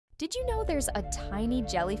Did you know there's a tiny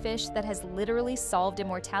jellyfish that has literally solved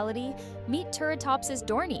immortality? Meet Turritopsis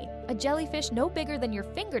dohrnii, a jellyfish no bigger than your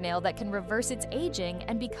fingernail that can reverse its aging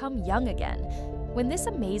and become young again. When this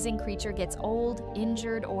amazing creature gets old,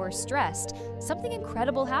 injured, or stressed, something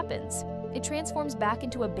incredible happens. It transforms back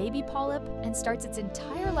into a baby polyp and starts its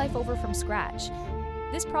entire life over from scratch.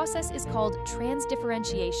 This process is called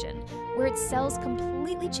transdifferentiation, where its cells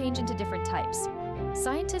completely change into different types.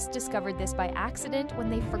 Scientists discovered this by accident when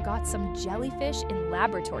they forgot some jellyfish in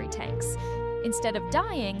laboratory tanks. Instead of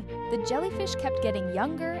dying, the jellyfish kept getting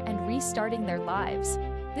younger and restarting their lives.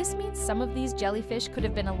 This means some of these jellyfish could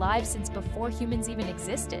have been alive since before humans even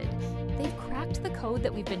existed. They've cracked the code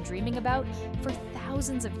that we've been dreaming about for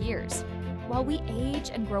thousands of years. While we age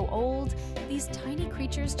and grow old, these tiny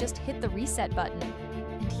creatures just hit the reset button.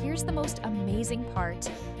 And here's the most amazing part.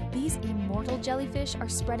 These immortal jellyfish are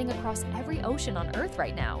spreading across every ocean on Earth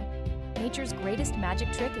right now. Nature's greatest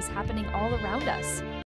magic trick is happening all around us.